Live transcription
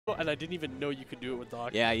and I didn't even know you could do it with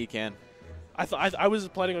Doc. Yeah, you can. I was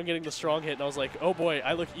planning on getting the strong hit, and I was like, oh boy,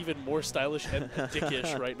 I look even more stylish and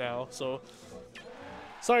dickish right now. So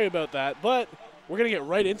sorry about that, but we're gonna get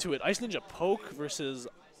right into it. Iceninja Poke versus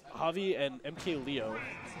Javi and MKLeo.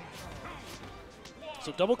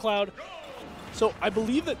 So double Cloud. So I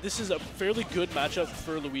believe that this is a fairly good matchup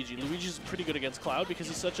for Luigi. Luigi's pretty good against Cloud because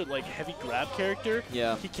he's such a heavy grab character.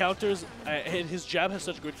 Yeah. He counters, and his jab has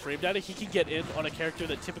such good frame data. He can get in on a character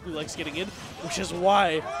that typically likes getting in, which is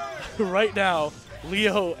why right now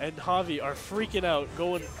Leo and Javi are freaking out,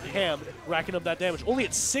 going ham, racking up that damage. Only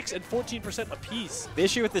at 6 and 14% apiece. The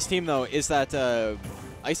issue with this team, though, is that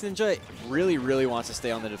Iceninja really, really wants to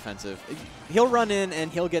stay on the defensive. He'll run in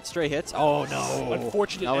and he'll get stray hits. Oh, no.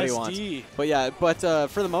 Unfortunate Not what he SD. wants. But yeah,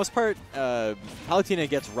 for the most part, Palutena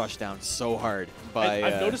gets rushed down so hard by... And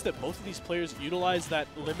I've noticed that both of these players utilize that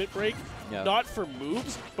limit break, not for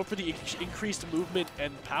moves, but for the increased movement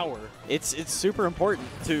and power. It's super important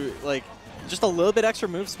to, just a little bit extra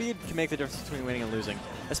move speed can make the difference between winning and losing,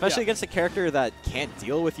 especially against a character that can't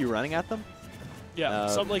deal with you running at them.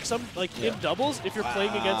 Yeah, in doubles, if you're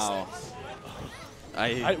playing against...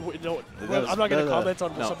 I'm not going to comment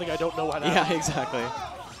on something I don't know how to happen. Yeah, exactly.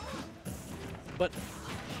 But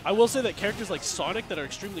I will say that characters like Sonic that are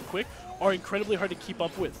extremely quick are incredibly hard to keep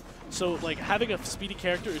up with. So, having a speedy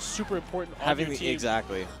character is super important on your team.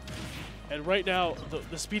 Exactly. And right now,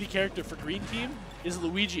 the speedy character for Green Team is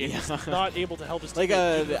Luigi, and he's not able to help his team.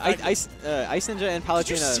 Iceninja and Palutena. Did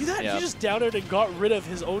you see that? Yeah. He just downed and got rid of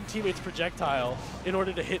his own teammate's projectile in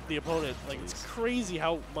order to hit the opponent. It's crazy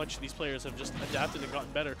how much these players have just adapted and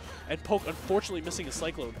gotten better. And Poke, unfortunately, missing a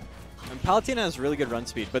Cyclone. And Palutena has really good run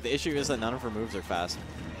speed, but the issue is that none of her moves are fast.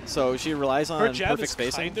 So she relies on her jab perfect is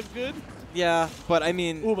spacing. Kind of good. Yeah, but I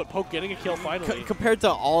mean... Ooh, but Poke getting a kill finally. Compared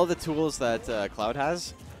to all of the tools that Cloud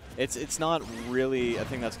has, it's not really a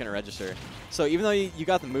thing that's going to register. So even though you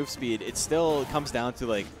got the move speed, it still comes down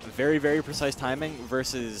to very, very precise timing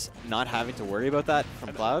versus not having to worry about that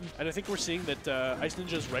from Cloud. And I think we're seeing that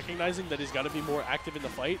Iceninja is recognizing that he's got to be more active in the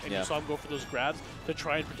fight, and you saw him go for those grabs to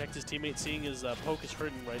try and protect his teammate, seeing his Poke is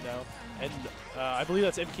hurting right now. And I believe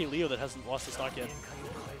that's MKLeo that hasn't lost the stock yet.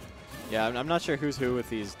 Yeah, I'm not sure who's who with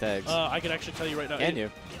these tags. I can actually tell you right now. Can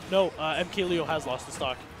you? No, MKLeo has lost the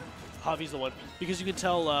stock. Javi's the one. Because you can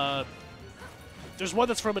tell there's one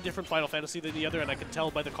that's from a different Final Fantasy than the other, and I can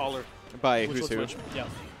tell by the collar. By who's who? Which. Yeah.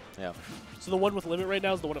 Yeah. So the one with limit right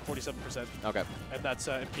now is the one at 47%. Okay. And that's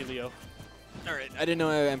MKLeo. All right. I didn't know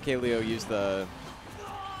MKLeo used the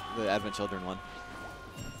Advent Children one.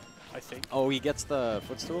 I think. Oh, he gets the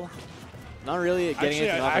footstool? Not really getting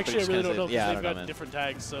anything off it, Actually, I really don't know because they've got man. different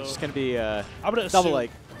tags. So it's just going to be I'm gonna double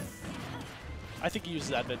assume, I think he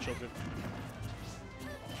uses Advent Children.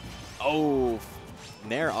 Oh,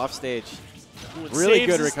 Nair off stage. Ooh, really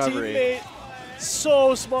good recovery. Teammate.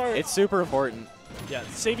 So smart. It's super important. Yeah,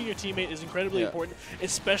 saving your teammate is incredibly important,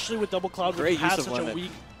 especially with Double Cloud where you have such a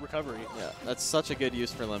weak recovery. Yeah, that's such a good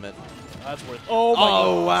use for limit. That's worth. Oh my god.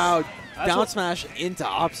 Oh wow. Down smash into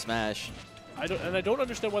up smash. I don't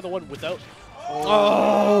understand why the one without.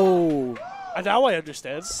 Oh. And now I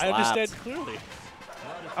understand. Slapped. I understand clearly.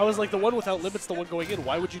 I was like, the one without limit's the one going in.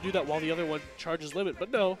 Why would you do that while the other one charges limit?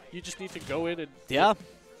 But no, you just need to go in and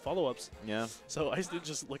follow-ups. Yeah. So Iceninja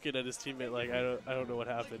just looking at his teammate like, I don't know what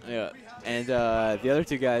happened. Yeah. And the other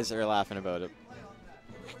two guys are laughing about it.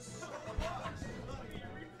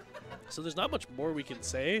 So there's not much more we can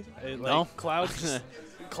say. No. Cloud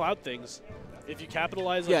things. If you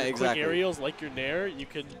capitalize on the quick aerials like your Nair, you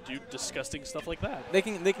can do disgusting stuff like that. They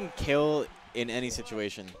can kill in any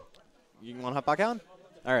situation. You want to hop back on?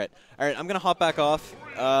 All right. I'm gonna hop back off.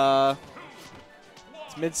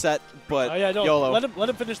 It's mid-set, but YOLO. Let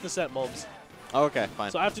him finish the set, Mulms. Oh, okay,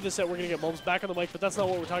 fine. So after this set, we're gonna get Mulms back on the mic, but that's not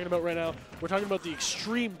what we're talking about right now. We're talking about the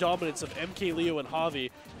extreme dominance of MKLeo and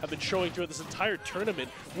Javi have been showing throughout this entire tournament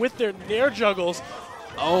with their Nair juggles.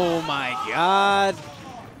 Oh my god.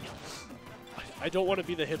 I don't want to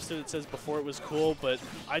be the hipster that says before it was cool, but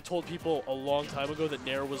I told people a long time ago that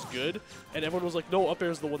Nair was good, and everyone was like, no, up air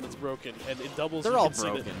is the one that's broken. And in doubles, they're you all can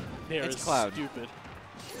broken. see that Nair is Cloud. stupid.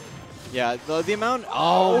 Yeah, the amount.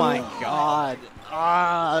 Oh my god.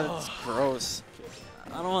 That's gross.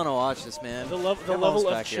 I don't want to watch this, man. The level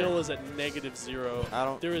of chill is at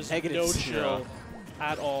 -0. There is no chill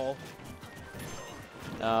at all.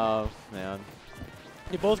 Oh, man.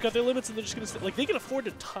 They both got their limits, and they're just going to they can afford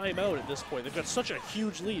to time out at this point. They've got such a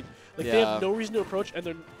huge lead. They have no reason to approach, and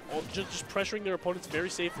they're just pressuring their opponents very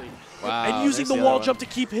safely. Wow, and using the wall jump to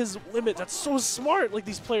keep his limit. That's so smart.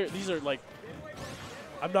 These players, these are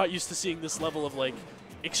I'm not used to seeing this level of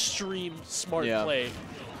extreme smart play.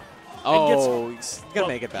 Oh, he's going to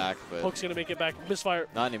make it back. But Poke's going to make it back. Misfire.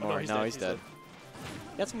 not anymore. Oh, no, he's dead.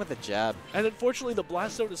 Gets him with a jab. And unfortunately, the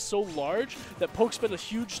blast zone is so large that Poke spent a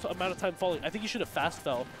huge amount of time falling. I think he should have fast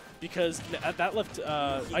fell because that left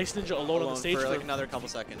Iceninja alone on the stage for like another couple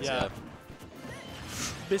seconds. Yeah.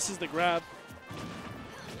 Misses the grab.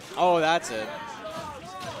 Oh, that's it.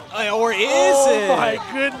 Or is it? Oh my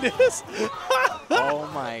goodness!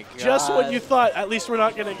 Oh my god! Just when you thought, at least we're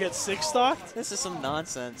not gonna get 6-stocked. This is some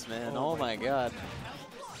nonsense, man. Oh my god.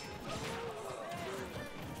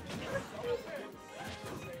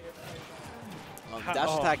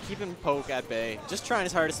 Dash attack, keeping Poke at bay. Just trying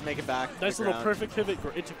his hardest to make it back. Nice little perfect pivot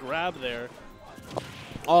into grab there.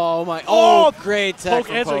 Oh my! Oh, great tech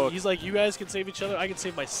Poke answering. Poke. He's like, you guys can save each other. I can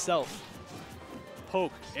save myself.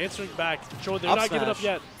 Poke answering back. Showing they're not giving up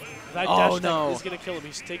yet. That dash attack is going to kill him.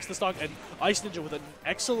 He takes the stock, and Iceninja with an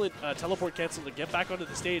excellent teleport cancel to get back onto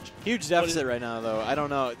the stage. Huge deficit right now, though. I don't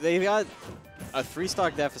know. They've got a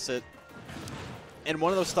 3-stock deficit, and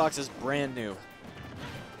one of those stocks is brand new.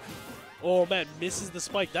 Oh, man, misses the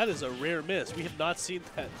spike. That is a rare miss. We have not seen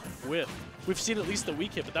that whiff. We've seen at least the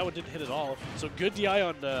weak hit, but that one didn't hit at all. So good DI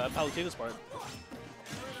on Palutena's part.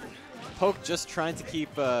 Poke just trying to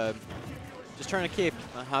keep Javi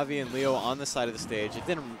and Leo on the side of the stage. It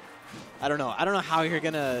didn't. I don't know. I don't know how you're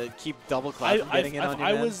gonna keep double Cloud from getting in on you.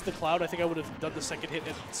 If I was the Cloud, I think I would have done the second hit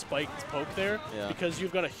and spiked Poke there because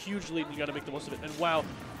you've got a huge lead and you got to make the most of it. And wow,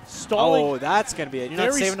 stalling. Oh, that's gonna be it. You're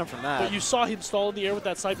not saving him from that. But you saw him stall in the air with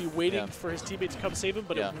that side B, waiting for his teammate to come save him,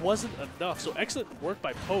 but it wasn't enough. So excellent work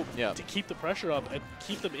by Poke to keep the pressure up and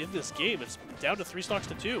keep them in this game. It's down to 3 stocks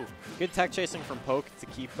to 2. Good tech chasing from Poke to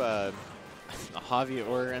keep Javi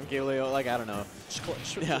or MKLeo, like, I don't know.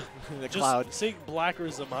 Yeah, the Cloud. Just say Black or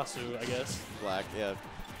Zamasu, I guess. Black, yeah.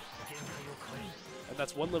 And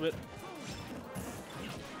that's one limit.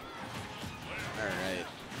 All right.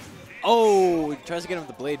 Oh, he tries to get him with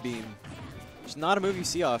the Blade Beam. Which is not a move you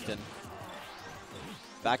see often.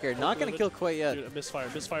 Back air, not going to kill quite yet. Dude, a misfire.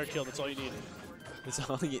 Misfire kill, that's all you need.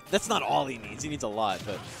 That's not all he needs. He needs a lot,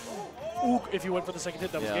 but... Ooh, if you went for the second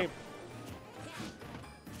hit, that was game.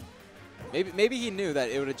 Maybe he knew that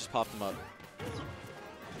it would have just popped him up.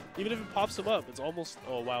 Even if it pops him up, it's almost...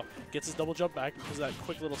 Oh, wow. Gets his double jump back because that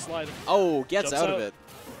quick little slide. Oh, gets out of it.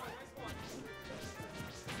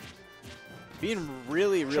 Being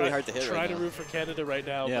really, really hard to hit right now. Trying to root for Canada right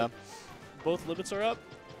now. Yeah. Both limits are up.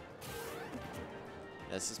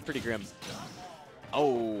 This is pretty grim.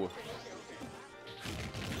 Oh.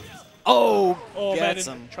 Oh, gets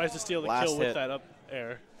him. Tries to steal the kill with that up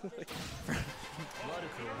air.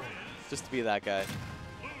 Just to be that guy.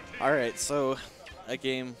 All right, so that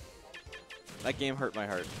game hurt my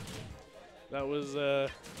heart. That was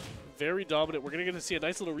very dominant. We're going to get to see a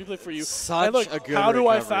nice little replay for you. Such look, a good how do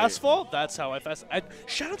I recovery. fast fall? That's how I fast. And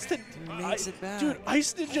shoutouts to dude,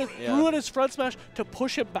 Iceninja threw in his front smash to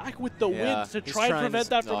push him back with the wind to try and prevent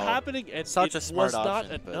that from happening, and such it a smart was not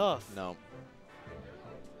option, enough. No.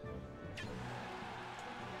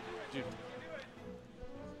 Dude.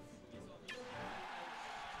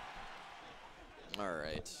 All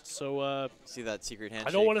right. So see that secret handshake.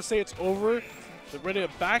 I don't want to say it's over. They're ready to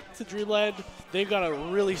back to Dreamland. They've got to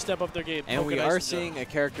really step up their game. And we are seeing a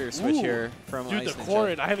character switch here from Iceninja. Dude, the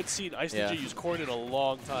Corrin. I haven't seen Iceninja use Corrin in a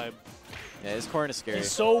long time. Yeah, his Corrin is scary.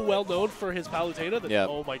 He's so well known for his Palutena that,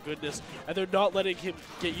 oh my goodness. And they're not letting him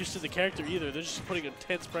get used to the character either. They're just putting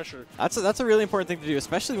intense pressure. That's a really important thing to do,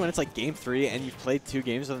 especially when it's like game 3 and you've played 2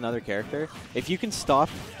 games with another character. If you can stop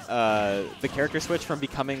the character switch from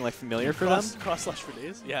becoming like familiar for them. Cross slash for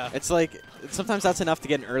days, yeah. It's like, sometimes that's enough to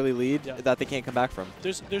get an early lead that they can't come back from.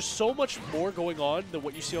 There's so much more going on than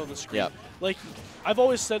what you see on the screen. Yeah. Like, I've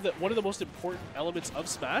always said that one of the most important elements of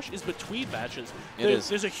Smash is between matches.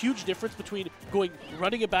 There's a huge difference between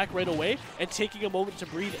running it back right away and taking a moment to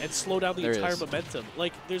breathe and slow down the entire momentum.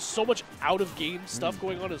 Like, there's so much out-of-game stuff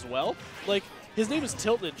going on as well. Like, his name is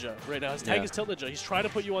Tilt Ninja right now. His tag is Tilt Ninja. He's trying to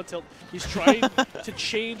put you on tilt. He's trying to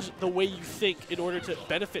change the way you think in order to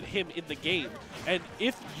benefit him in the game. And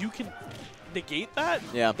if you can negate that,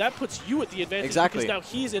 that puts you at the advantage because now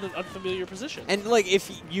he's in an unfamiliar position. And like, if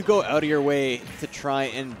you go out of your way to try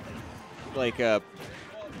and if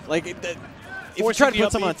you try to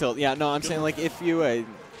put someone on tilt, I'm saying like if you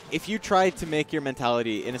try to make your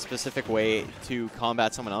mentality in a specific way to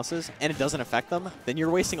combat someone else's and it doesn't affect them, then you're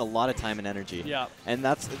wasting a lot of time and energy. Yeah. And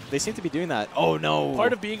they seem to be doing that. Oh no.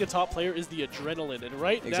 Part of being a top player is the adrenaline, and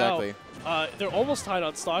right now they're almost tied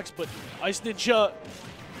on stocks, but Iceninja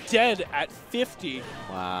dead at 50.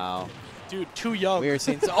 Wow. Dude, too young. We are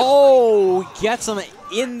seeing oh, gets him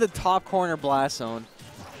in the top corner blast zone.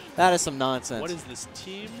 That is some nonsense. What is this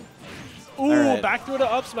team? Ooh, right. back through to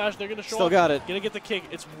up smash. They're going to show Still up. got it. Going to get the kick.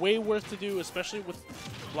 It's way worth to do, especially with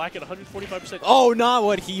Black at 145%. Oh, not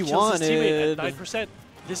what he Kills wanted. his teammate at 9%.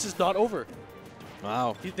 This is not over.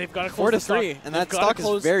 Wow. They've got to close 4 to the stock. 3, and that They've gotta stock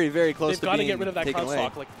close, is very, very close to being being They've got to get rid of that taken crown away.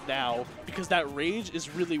 stock like now, because that rage is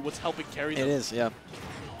really what's helping carry them. It is, yeah.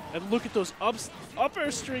 And look at those up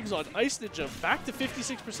air strings on Iceninja, back to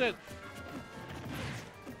 56%.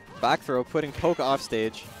 Back throw, putting Poke off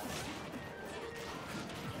stage.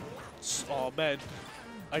 Oh man,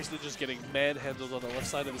 Iceninja's getting manhandled on the left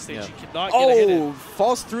side of the stage. Yeah. He cannot get a hit in. Oh,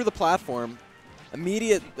 falls through the platform.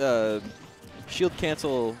 Immediate shield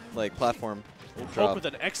cancel like platform Poke drop. with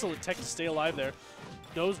an excellent tech to stay alive there.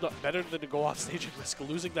 Knows not better than to go off stage and risk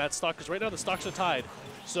losing that stock, because right now the stocks are tied.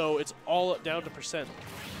 So it's all down to percent.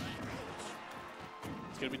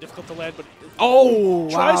 It's going to be difficult to land, but Oh,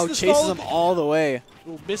 tries wow, to chases stall him all the way.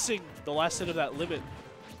 Ooh, missing the last hit of that limit.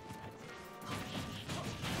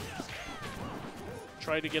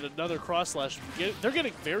 Trying to get another cross slash. They're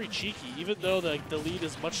getting very cheeky, even though the lead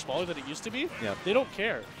is much smaller than it used to be. Yeah. They don't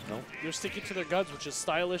care. No. They're sticking to their guns, which is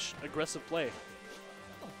stylish, aggressive play.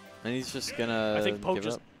 And he's just gonna. I think Poke give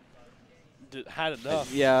just up. had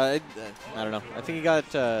enough. Yeah, I don't know. I think he got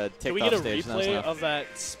ticked Can we off get a stage. and that was replay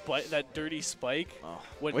enough. of that dirty spike? Oh,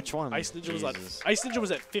 When which one? Iceninja was Jesus. Iceninja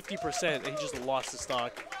was at 50% and he just lost the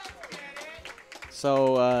stock.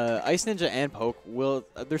 So Iceninja and Poke will.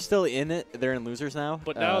 They're still in it. They're in losers now.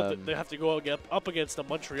 But now they have to go up against a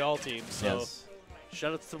Montreal team. So yes.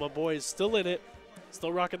 shout out to my boys, still in it,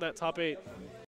 still rocking that top 8.